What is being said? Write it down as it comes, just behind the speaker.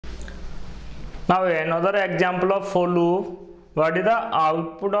Now another example of for loop. What is the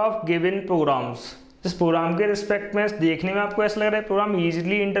output of given programs? इस programme के respect में देखने में आपको ऐसा लग रहा है प्रोग्राम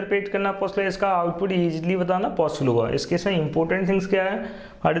इजीली इंटरप्रेट करना पॉसिबल है, इसका आउटपुट इजीली बताना पॉसिबल होगा। इसके इसमें इंपॉर्टेंट थिंग्स क्या है?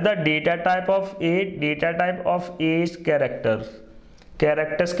 What is the data type of A? Data type of A is characters.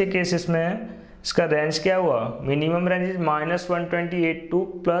 Characters के केसेस में इसका रेंज क्या हुआ? Minimum range is -128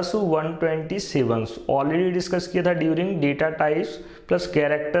 to +127। Already discuss किया था during data types plus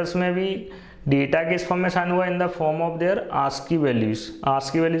characters में भी डेटा किस फॉर्म में साइन हुआ? In the form of their ASCII values.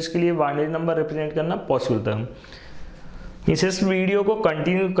 ASCII values के लिए बाइनरी नंबर रिप्रेजेंट करना पॉसिबल था। इस वीडियो को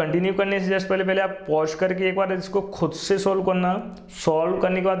कंटिन्यू करने से जस्ट पहले आप पॉज करके एक बार इसको खुद से सॉल्व करना। सॉल्व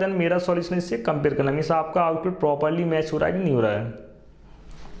करने के बाद देन मेरा सॉल्यूशन इससे कंपेयर करना, मीन्स आपका आउटपुट प्रॉपरली मैच हो रहा है कि नहीं हो रहा है।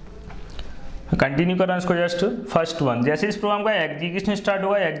 कंटिन्यू कर रहा हूँ इसको। जस्ट फर्स्ट वन, जैसे इस प्रोग्राम का एग्जीक्यूशन स्टार्ट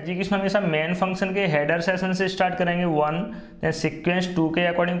होगा, एग्जीक्यूशन हमेशा मेन फंक्शन के हेडर सेशन से स्टार्ट करेंगे 1, देन सीक्वेंस 2 के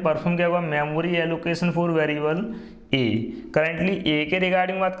अकॉर्डिंग परफॉर्म किया होगा memory allocation for variable A. Currently ए के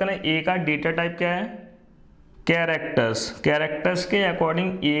रिगार्डिंग बात करें, ए का डेटा टाइप क्या है? कैरेक्टर्स। कैरेक्टर्स के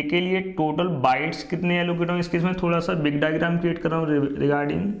अकॉर्डिंग ए के लिए टोटल बाइट्स कितने एलोकेट होंगे? इसके इसमें थोड़ा सा बिग डायग्राम क्रिएट कर रहा हूँ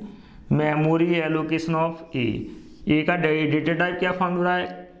रिगार्डिंग मेमोरी एलोकेशन ऑफ ए। ए का डेटा टाइप क्या फाउंड हो रहा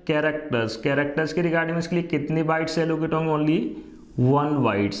है? कैरेक्टर्स। कैरेक्टर्स के रिगार्डिंग इसके लिए कितने बाइट्स एलोकेट होंगे? Only 1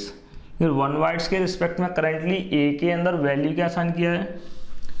 bytes. फिर 1 बाइट्स के रिस्पेक्ट में करंटली ए के अंदर वैल्यू क्या असाइन किया है?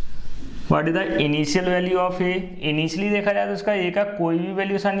 What is the initial value of A? Initially देखा जाए तो इसका ए का कोई भी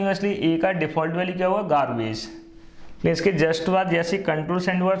वैल्यू असाइन नहीं हुआ, इसलिए ए का डिफॉल्ट वैल्यू क्या हुआ? गार्बेज। लेकिन इसके जस्ट बाद जैसे कंट्रोल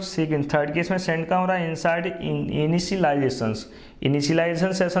सेंड हुआ सेकंड थर्ड केस में सेंड का हो रहा है इनसाइड इनिशियलाइजेशन।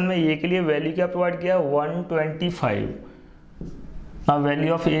 इनिशियलाइजेशन सेशन में ए के लिए वैल्यू क्या प्रोवाइड किया? 125। अब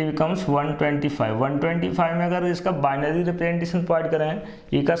वैल्यू ऑफ ए बिकम्स 125। 125 में अगर इसका बाइनरी रिप्रेजेंटेशन प्रोवाइड करें,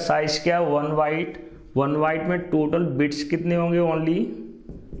 ए का साइज क्या? 1 बाइट। 1 बाइट में टोटल बिट्स कितने होंगे? Only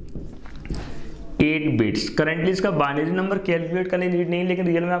 8 bits. करंटली इसका बाइनरी नंबर कैलकुलेट करने की नीड नहीं, लेकिन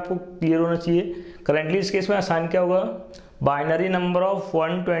रियल में आपको क्लियर होना चाहिए। करंटली इस केस में आसान क्या होगा? Binary number of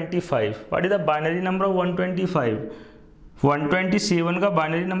 125। What is the binary number of 125? 127 का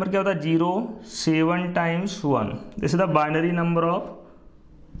बाइनरी नंबर क्या होता है? 0 7 times 1। This is the binary number of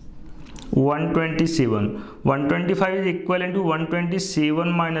 127। 125 is equal to 127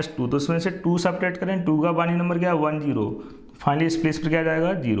 minus 2, तो उसमें से 2 सब्ट्रैक्ट करें, 2 का बाइनरी नंबर क्या है? 10। फाइनली इस प्लेस पर क्या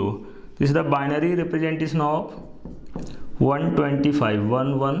जाएगा? 0। This is the binary representation of 125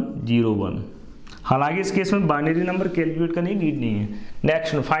 1101। हालांकि इस केस में बाइनरी नंबर कैलकुलेट करने की नीड नहीं है।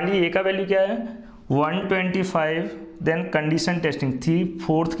 नेक्स्ट फाइनली ए का वैल्यू क्या है? 125। Then condition testing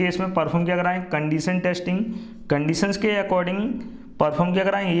 4th case में परफॉर्म क्या कराएं? Condition testing. कंडीशंस के अकॉर्डिंग परफॉर्म क्या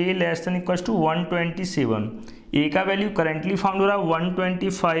कराएं? ए लेस देन इक्वल टू 127। ए का वैल्यू करंटली फाउंड हो रहा है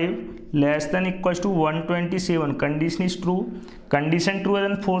 125 less than equal to 127। Condition is true. Condition true है।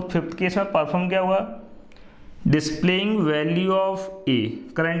 देन 5th केस में परफॉर्म क्या हुआ? Displaying value of A.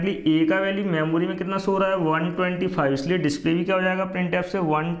 Currently ए का वैल्यू मेमोरी में कितना शो हो रहा है? 125, इसलिए डिस्प्ले भी क्या हो जाएगा प्रिंटएफ से?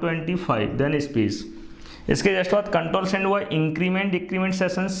 125 देन स्पेस। इसके जस्ट बाद कंट्रोल सेंड हुआ increment decrement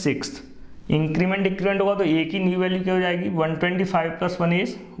session 6th। Increment decrement होगा तो ए की न्यू वैल्यू क्या हो जाएगी? 125 प्लस 1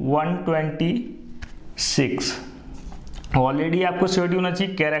 इज 126। ऑलरेडी आपको श्योरिटी होना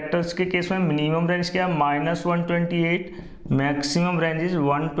चाहिए कैरेक्टर्स के केस में मिनिमम रेंज क्या है? -128, मैक्सिमम रेंज इज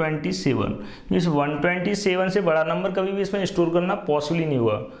 127। इस 127 से बड़ा नंबर कभी भी इसमें स्टोर करना पॉसिबल ही नहीं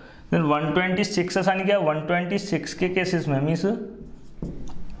हुआ। देन 126 आसानी क्या? 126 के केसेस में मीन्स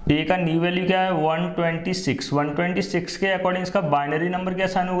ए का न्यू वैल्यू क्या है? 126। 126 के अकॉर्डिंग इसका बाइनरी नंबर क्या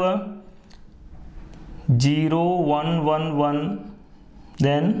साइन होगा? 0111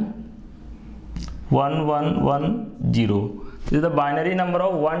 then 1110। This is the binary number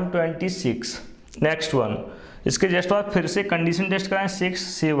of 126। Next one, इसके जस्ट बाद फिर से कंडीशन टेस्ट कराएं 6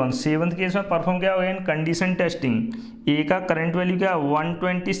 7। 7th केस में परफॉर्म क्या होगा? Condition testing. ए का करंट वैल्यू क्या है?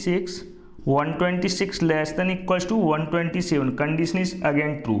 126। 126 less than equals to 127। Condition is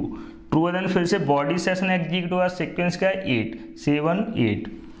again true. True है देन फिर से बॉडी सेशन एग्जीक्यूट होगा। सीक्वेंस क्या है? 8 7 8।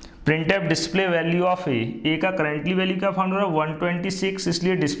 प्रिंटएफ डिस्प्ले वैल्यू ऑफ ए का करंटली वैल्यू क्या फाउंड हो रहा है? 126,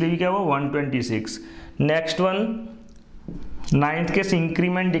 इसलिए डिस्प्ले भी क्या हुआ? 126। Next one 9th case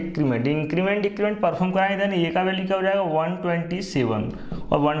increment decrement. Increment decrement perform कराएं देन ए का वैल्यू क्या हो जाएगा? 127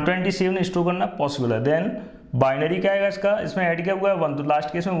 और 127 स्टोर करना पॉसिबल है। देन बाइनरी क्या आएगा इसका? इसमें ऐड क्या हुआ है? 1, तो लास्ट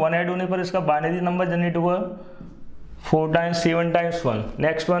केस में 1 ऐड होने पर इसका बाइनरी नंबर जनरेट होगा 4 times 7 times 1।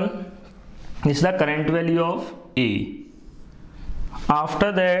 Next one is the current value of A.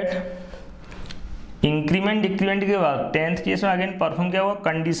 After that increment decrement के बाद 10th केस में अगेन परफॉर्म क्या हुआ?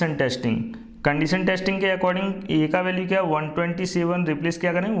 Condition testing. कंडीशन टेस्टिंग के अकॉर्डिंग ए का वैल्यू क्या है? 127। रिप्लेस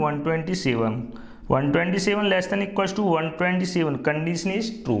क्या करें? 127। 127 less than equals to 127। Condition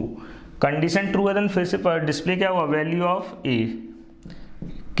is true. Condition true है देन फिर से डिस्प्ले क्या होगा, वैल्यू ऑफ ए।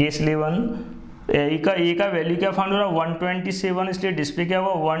 केस 11 ए का वैल्यू क्या फाउंड हो रहा है 127, इसलिए डिस्प्ले क्या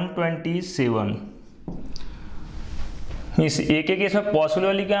होगा 127। इस ए के केस में पॉसिबल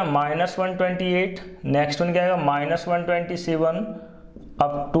वैल्यू क्या है -128, नेक्स्ट वन क्या आएगा -127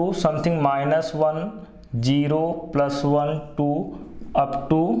 up to something -1 0 +1 2 up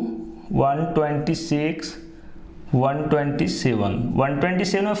to 126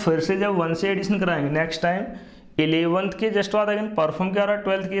 127 में फिर से जब 1 से एडिशन कराएंगे नेक्स्ट टाइम 11th के जस्ट बाद अगेन परफॉर्म क्या हो रहा है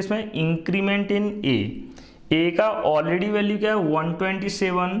 12th केस में इंक्रीमेंट इन ए का ऑलरेडी वैल्यू क्या है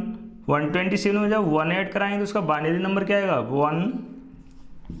 127 में जब 1 ऐड कराएंगे तो उसका बाइनरी नंबर क्या आएगा 1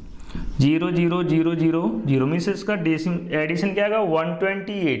 0 0 0 0 0 मीन्स इसका एडिशन क्या आएगा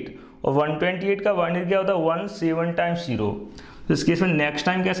 128 और 128 का बाइनरी क्या होता है 1 7 टाइम्स 0। तो इस केस में नेक्स्ट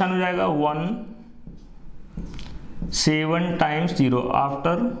टाइम कैसा हो जाएगा 1 7 टाइम्स 0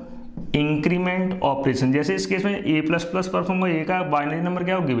 आफ्टर इंक्रीमेंट ऑपरेशन। जैसे इस केस में a++ परफॉर्म हुआ, a का बाइनरी नंबर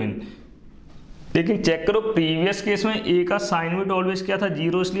क्या हो गिवन, लेकिन चेक करो प्रीवियस केस में a का साइन बिट ऑलवेज क्या था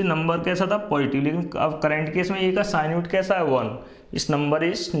 0, इसलिए नंबर कैसा था पॉजिटिव, लेकिन अब करंट केस में a का साइन बिट कैसा है 1, इस नंबर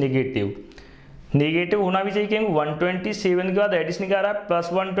इज नेगेटिव होना भी चाहिए क्योंकि 127 के बाद एडिशन क्या आ रहा है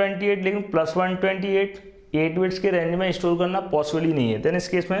 +128, लेकिन +128 8 बिट्स के रेंज में स्टोर करना पॉसिबल ही नहीं है। देन इस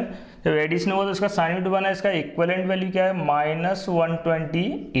केस में जब एडिशन होगा तो इसका साइन बिट बना है, इसका इक्विवेलेंट वैल्यू क्या है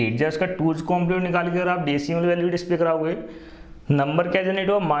 -128। जब इसका 2's कॉम्प्लीमेंट निकाल के अगर आप डेसिमल वैल्यू डिस्प्ले कराओगे नंबर क्या जनरेट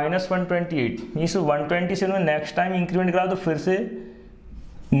होगा -128, मीन्स 127 में नेक्स्ट टाइम इंक्रीमेंट कराओ तो फिर से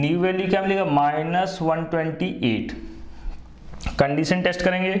न्यू वैल्यू क्या मिलेगा -128। कंडीशन टेस्ट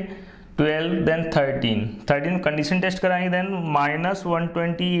करेंगे 12 देन 13 कंडीशन टेस्ट कराएंगे then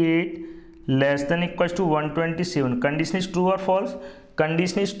 -128 less than equals to 127। Condition is true और फॉल्स,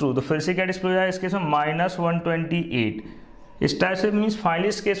 कंडीशन इज ट्रू तो फिर से क्या डिस्प्ले हो जाएगा इस केस में -128। इस टाइप से मीन्स फाइनली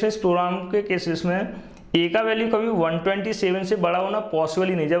इस केस में इस प्रोग्राम के केसेस में ए का वैल्यू कभी 127 से बड़ा होना पॉसिबल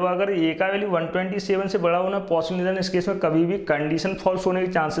ही नहीं। जब अगर ए का वैल्यू 127 से बड़ा होना पॉसिबल नहीं, इस केस में कभी भी कंडीशन फॉल्स होने के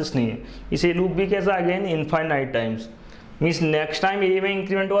चांसेस नहीं है। इसे लूप भी कैसा again infinite times, means next time ए में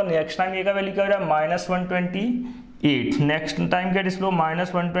इंक्रीमेंट हुआ, नेक्स्ट टाइम ए का वैल्यू क्या हो जाएगा -128, नेक्स्ट टाइम क्या डिस्प्ले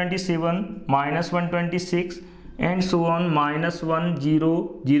 -127 -126 एंड सो ऑन -1 0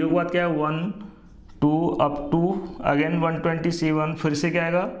 0 के बाद क्या है 1 2 अप टू अगेन 127, फिर से क्या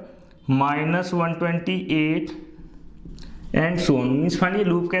आएगा -128 and so on. Means finally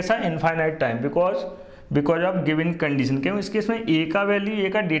loop कैसा infinite time because of given condition. क्यों इस केस में ए का वैल्यू, ए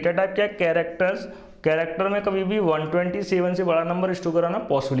का डेटा टाइप क्या है कैरेक्टर में कभी भी 127 से बड़ा नंबर स्टोर कराना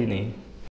पॉसिबल ही नहीं।